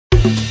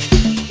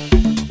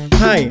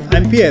Hi,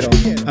 I'm Piero.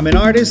 I'm an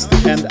artist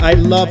and I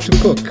love to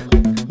cook.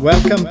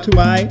 Welcome to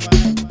my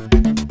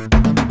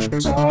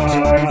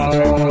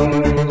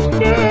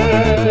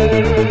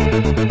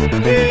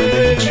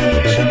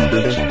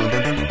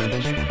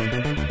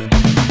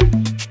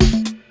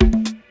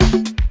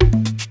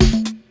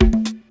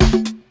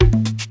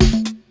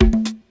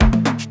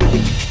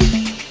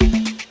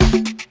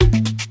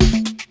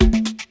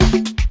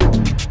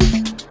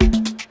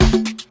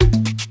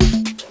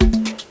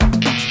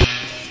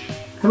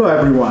Hello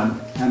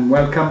everyone and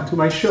welcome to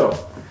my show.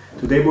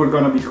 Today we're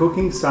going to be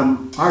cooking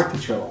some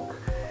artichoke,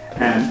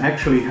 and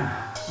actually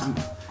I'm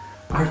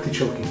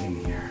artichoking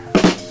in here.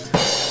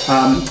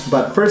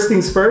 But first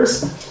things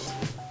first.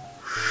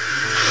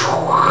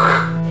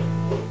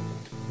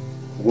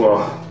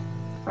 Whoa.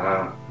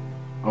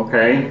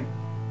 Okay.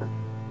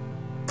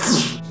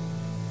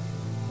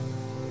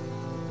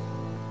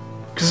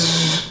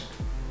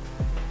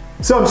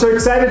 So I'm so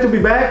excited to be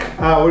back.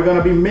 We're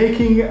gonna be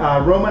making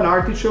Roman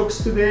artichokes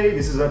today.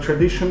 This is a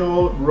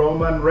traditional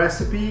Roman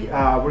recipe.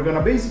 We're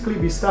gonna basically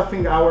be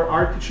stuffing our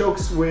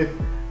artichokes with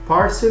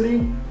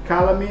parsley,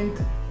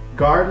 calamint,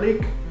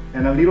 garlic,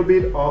 and a little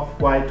bit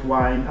of white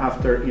wine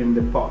after in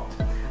the pot.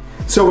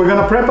 So we're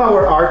gonna prep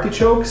our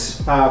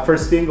artichokes.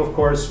 First thing, of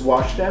course,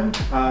 wash them.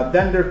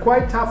 Then they're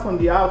quite tough on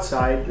the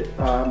outside,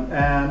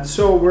 and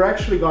so we're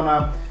actually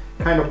gonna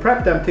kind of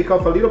prep them, take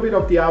off a little bit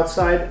of the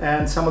outside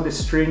and some of the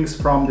strings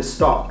from the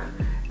stalk.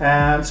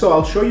 And so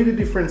I'll show you the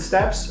different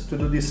steps to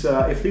do this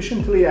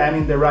efficiently and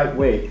in the right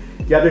way.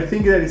 The other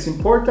thing that is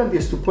important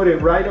is to put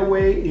it right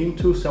away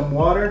into some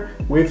water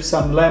with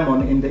some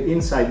lemon in the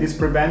inside. This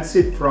prevents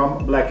it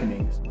from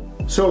blackening.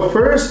 So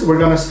first we're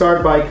gonna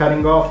start by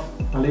cutting off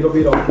a little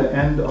bit of the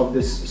end of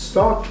this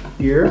stalk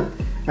here.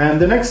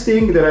 And the next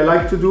thing that I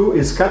like to do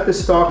is cut the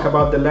stalk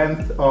about the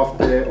length of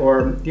the,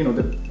 or you know,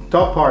 the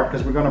top part,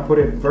 because we're going to put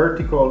it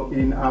vertical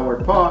in our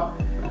pot.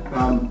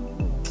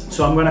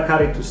 So I'm going to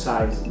cut it to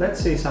size. Let's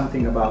say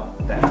something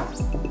about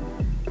that.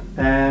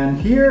 And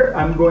here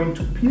I'm going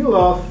to peel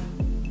off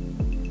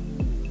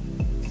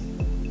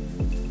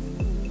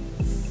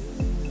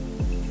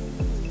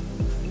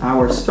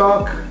our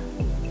stalk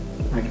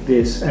like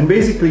this. And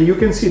basically you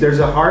can see there's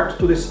a heart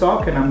to the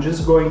stalk, and I'm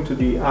just going to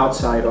the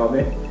outside of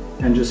it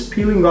and just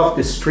peeling off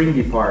the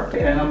stringy part.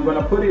 And I'm going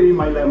to put it in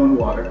my lemon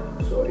water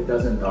so it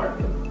doesn't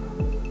darken.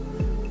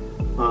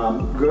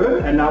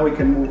 Good, and now we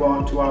can move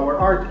on to our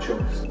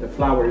artichokes, the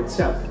flower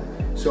itself.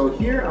 So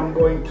here I'm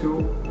going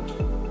to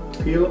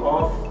peel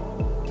off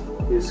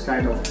this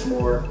kind of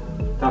more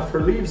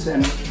tougher leaves,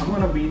 and I'm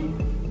going to be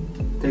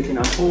taking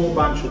a whole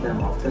bunch of them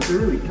off. That's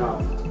really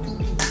tough.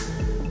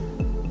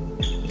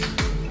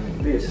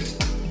 Like this.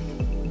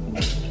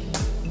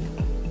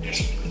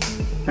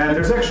 And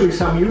there's actually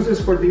some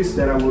uses for this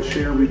that I will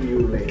share with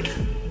you later.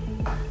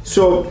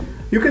 So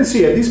you can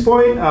see at this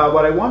point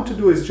what I want to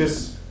do is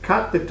just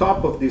cut the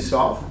top of this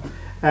off,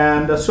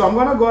 and so I'm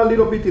gonna go a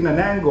little bit in an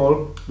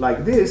angle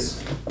like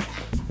this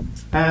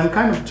and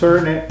kind of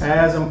turn it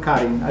as I'm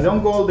cutting. I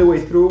don't go all the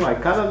way through. I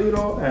cut a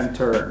little and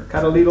turn,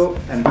 cut a little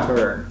and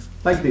turn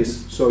like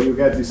this, so you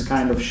get this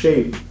kind of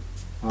shape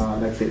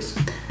like this,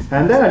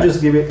 and then I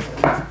just give it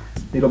a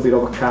little bit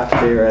of a cut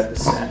there at the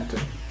center.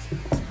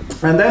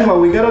 And then what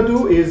we gotta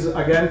do is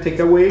again take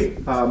away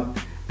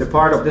the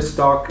part of the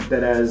stalk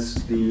that has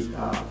the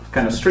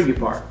kind of stringy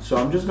part. So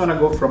I'm just gonna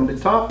go from the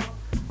top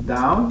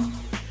down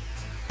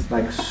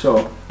like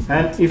so,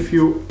 and if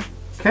you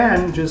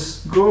can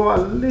just go a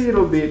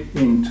little bit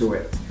into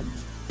it,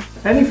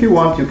 and if you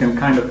want you can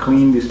kind of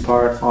clean this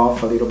part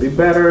off a little bit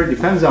better. It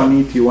depends how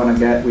neat you want to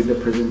get with the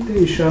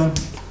presentation,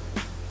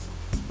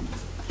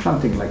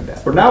 something like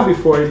that. For now,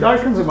 before it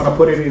darkens, I'm going to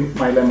put it in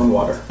my lemon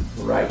water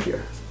right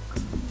here.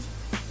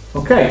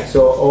 Okay,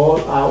 so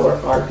all our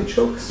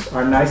artichokes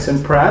are nice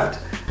and prepped.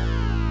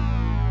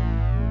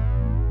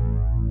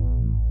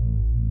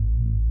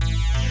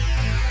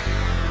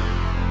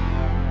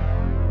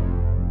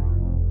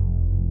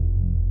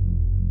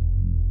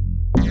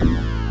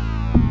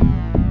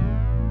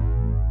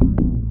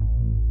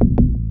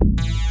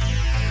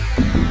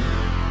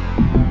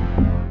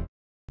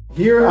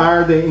 Here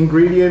are the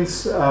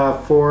ingredients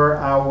for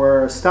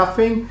our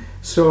stuffing.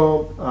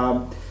 So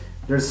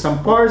there's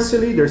some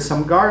parsley, there's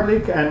some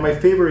garlic, and my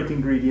favorite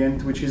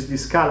ingredient, which is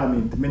this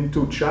calamint,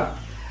 mentuccia.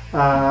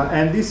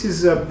 And this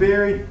is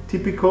very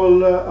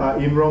typical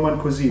in Roman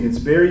cuisine. It's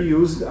very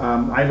used.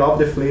 I love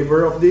the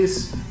flavor of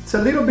this. It's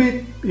a little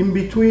bit in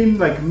between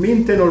like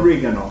mint and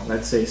oregano,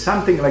 let's say,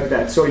 something like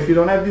that. So if you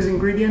don't have this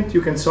ingredient,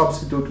 you can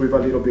substitute with a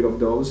little bit of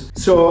those.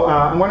 So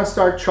I'm gonna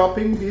start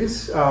chopping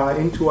this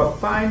into a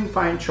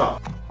fine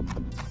chop.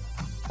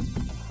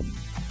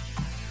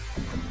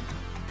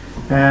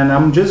 And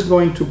I'm just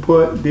going to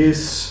put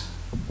this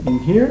in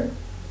here.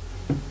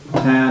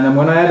 And I'm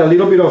gonna add a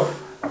little bit of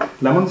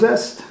lemon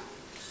zest.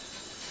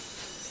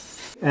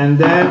 And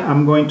then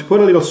I'm going to put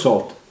a little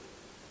salt.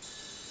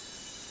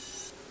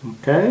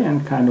 Okay,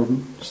 and kind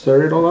of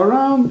stir it all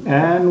around,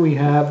 and we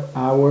have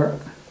our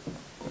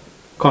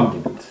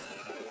condiment.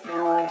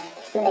 Our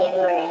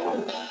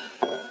flavoring.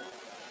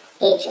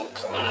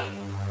 agent.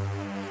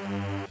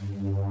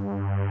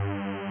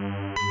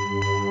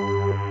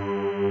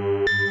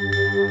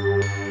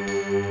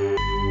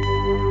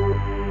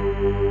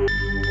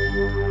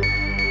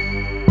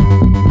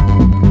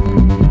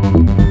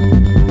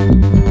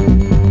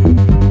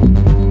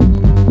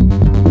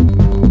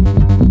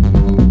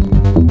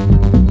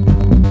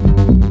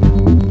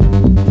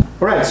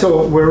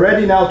 So we're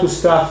ready now to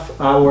stuff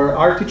our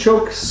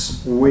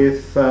artichokes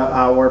with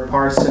our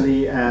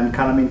parsley and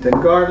calamint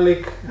and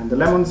garlic and the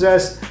lemon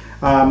zest.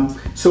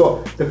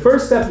 So the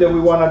first step that we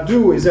want to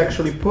do is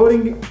actually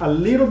putting a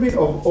little bit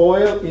of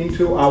oil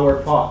into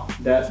our pot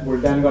that we're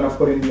then going to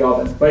put in the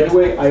oven. By the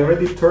way, I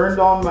already turned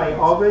on my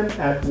oven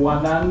at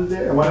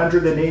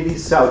 180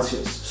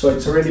 Celsius. So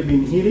it's already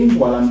been heating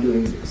while I'm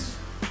doing this.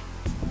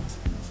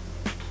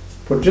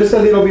 Put just a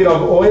little bit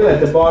of oil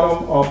at the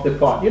bottom of the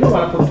pot. You don't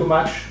want to put too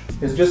much.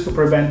 It's just to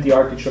prevent the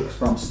artichokes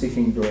from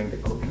sticking during the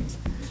cooking.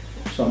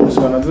 So I'm just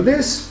going to do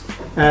this,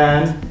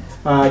 and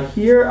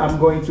here I'm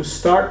going to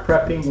start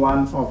prepping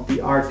one of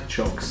the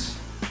artichokes.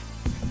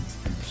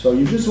 So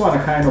you just want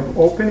to kind of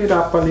open it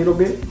up a little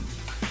bit,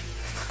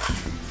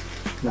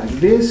 like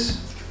this,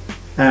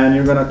 and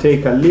you're going to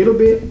take a little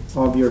bit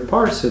of your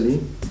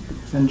parsley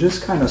and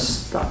just kind of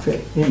stuff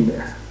it in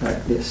there,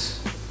 like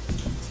this.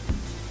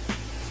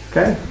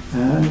 Okay,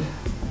 and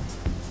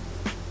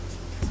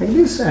like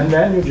this, and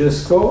then you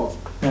just go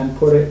and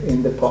put it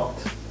in the pot.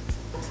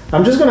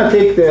 I'm just going to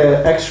take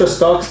the extra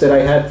stalks that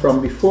I had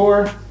from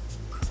before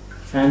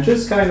and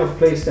just kind of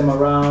place them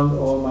around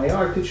all my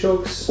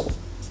artichokes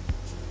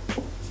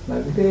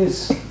like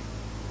this,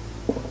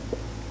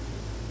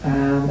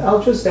 and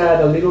I'll just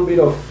add a little bit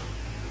of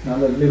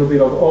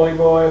olive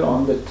oil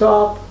on the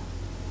top,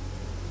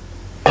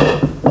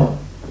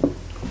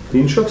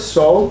 pinch of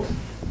salt.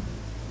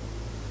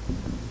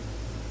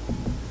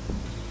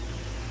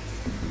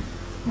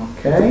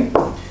 Okay,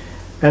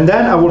 and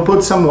then I will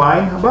put some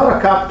wine, about a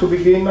cup to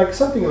begin, like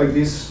something like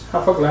this,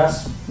 half a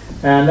glass.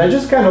 And I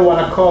just kind of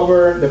want to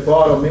cover the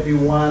bottom, maybe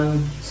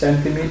 1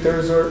 centimeter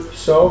or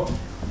so.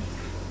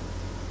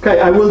 Okay,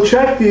 I will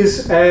check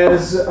this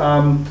as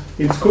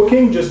it's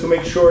cooking, just to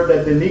make sure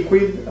that the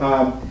liquid,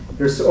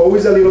 there's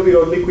always a little bit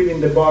of liquid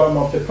in the bottom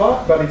of the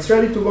pot, but it's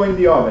ready to go in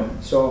the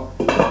oven. So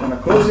I'm going to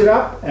close it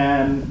up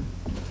and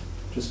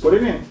just put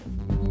it in.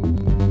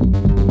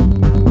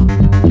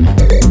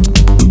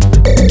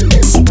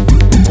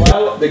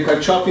 While the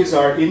carciofi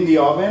are in the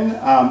oven,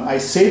 I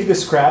saved the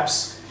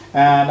scraps,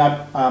 and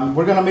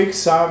we're gonna make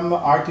some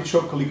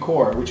artichoke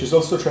liqueur, which is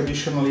also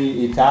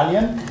traditionally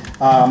Italian.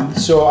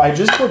 So I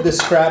just put the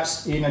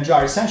scraps in a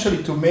jar.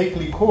 Essentially, to make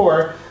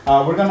liqueur,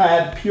 we're gonna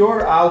add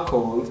pure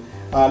alcohol,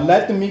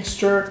 let the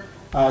mixture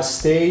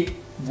stay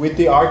with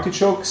the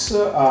artichokes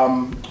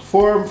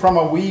from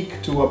a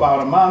week to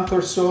about a month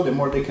or so. The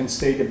more they can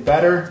stay, the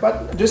better,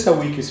 but just a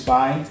week is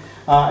fine.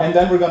 And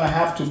then we're going to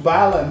have to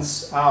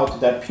balance out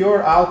that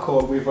pure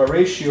alcohol with a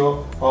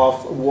ratio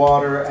of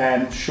water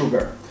and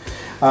sugar.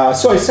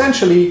 So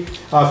essentially,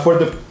 for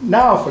the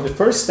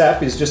first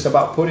step is just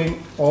about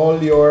putting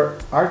all your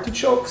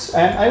artichokes,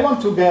 and I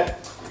want to get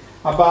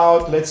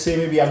about, let's say,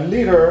 maybe a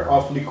liter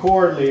of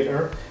liqueur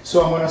later.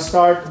 So I'm going to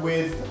start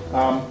with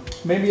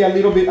maybe a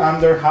little bit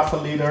under half a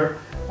liter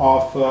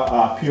of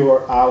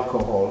pure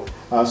alcohol,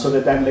 so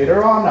that then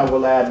later on I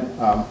will add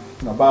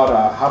about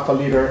a half a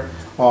liter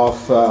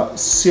of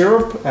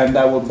syrup, and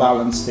that will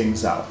balance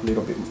things out a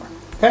little bit more.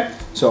 Okay,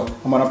 so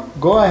I'm gonna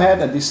go ahead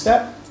at this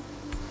step,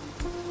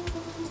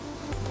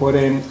 put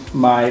in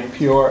my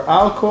pure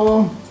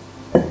alcohol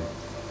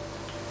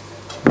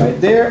right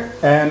there,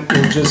 and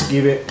we'll just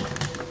give it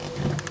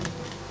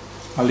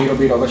a little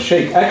bit of a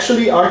shake.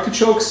 Actually,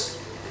 artichokes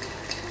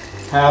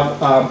have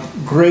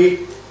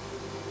great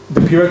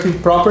depurative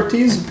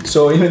properties,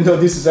 so even though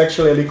this is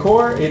actually a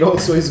liqueur, it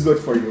also is good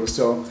for you.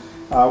 So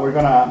we're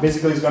gonna,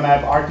 basically it's gonna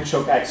have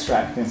artichoke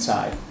extract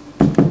inside.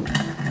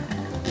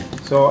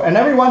 So, and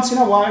every once in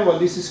a while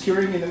this is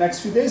curing in the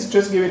next few days,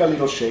 just give it a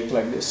little shake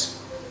like this.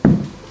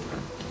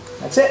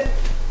 That's it.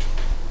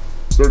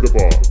 Stir the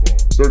pot,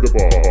 stir the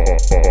pot,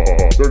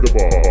 stir the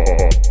pot,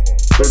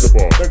 stir the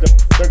pot, stir the pot,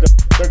 stir the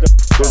pot,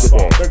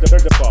 stir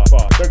the pot, stir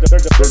the pot,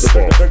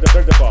 stir the pot, stir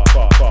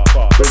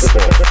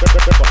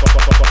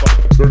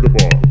the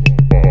pot,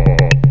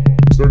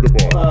 stir the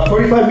pot.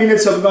 45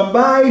 minutes have gone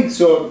by,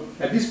 so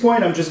at this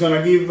point I'm just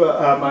gonna give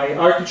my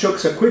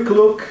artichokes a quick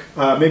look,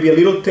 maybe a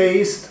little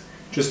taste,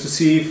 just to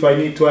see if I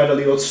need to add a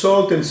little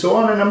salt and so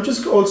on, and I'm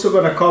just also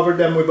gonna cover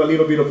them with a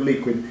little bit of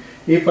liquid.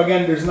 If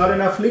again there's not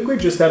enough liquid,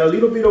 just add a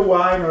little bit of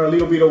wine or a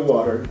little bit of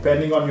water,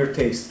 depending on your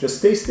taste.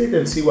 Just taste it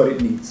and see what it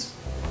needs.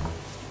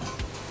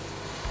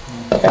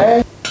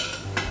 Okay.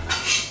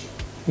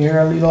 Here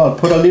I'll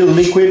put a little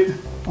liquid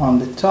on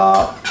the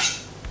top.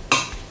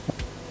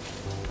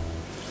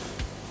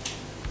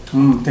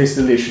 Tastes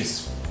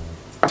delicious.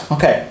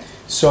 Okay,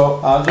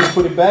 so I'll just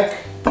put it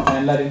back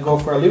and let it go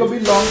for a little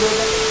bit longer.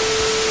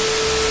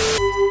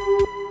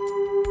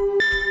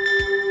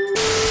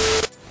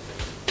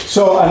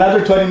 So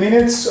another 20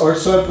 minutes or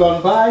so have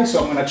gone by, so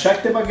I'm gonna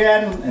check them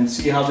again and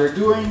see how they're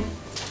doing.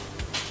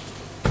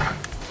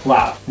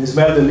 Wow, they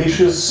smell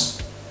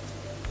delicious.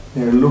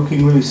 They're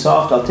looking really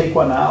soft. I'll take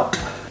one out.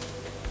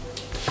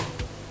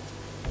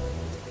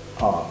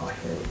 Oh,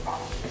 here we go.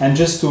 And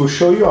just to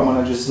show you, I'm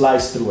gonna just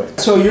slice through it.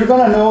 So you're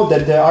gonna know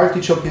that the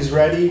artichoke is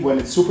ready when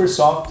it's super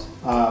soft.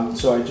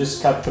 So I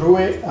just cut through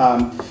it.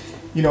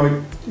 You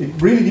know, it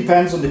really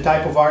depends on the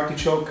type of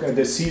artichoke,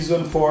 the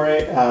season for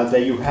it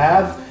that you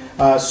have.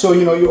 So,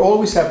 you know, you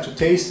always have to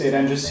taste it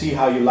and just see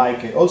how you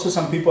like it. Also,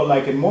 some people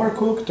like it more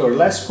cooked or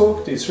less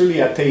cooked. It's really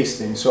a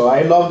tasting. So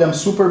I love them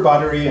super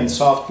buttery and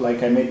soft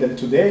like I made them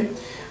today.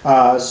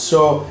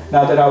 So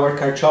now that our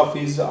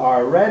carciofis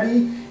are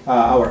ready,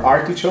 our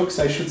artichokes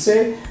I should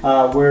say,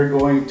 we're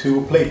going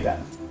to plate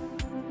them.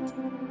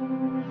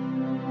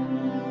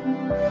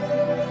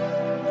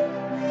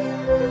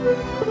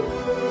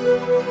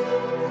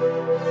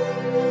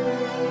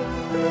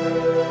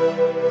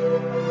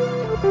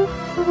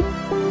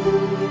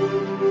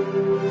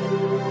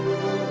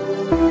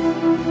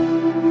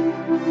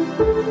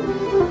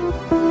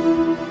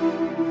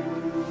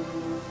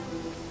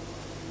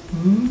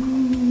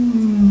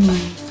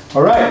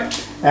 All right,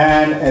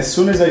 and as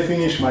soon as I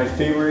finish my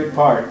favorite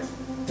part,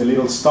 the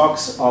little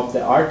stalks of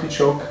the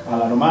artichoke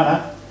alla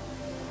romana,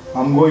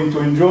 I'm going to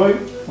enjoy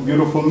a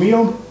beautiful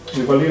meal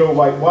with a little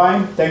white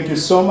wine. Thank you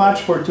so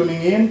much for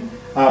tuning in.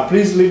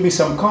 Please leave me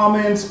some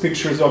comments,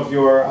 pictures of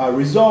your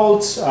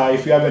results.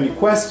 If you have any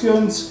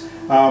questions,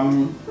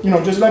 you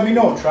know, just let me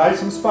know. Try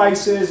some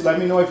spices. Let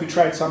me know if you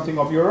tried something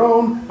of your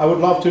own. I would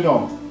love to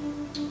know.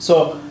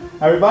 So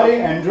everybody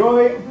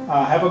enjoy,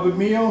 have a good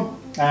meal,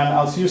 and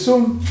I'll see you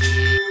soon.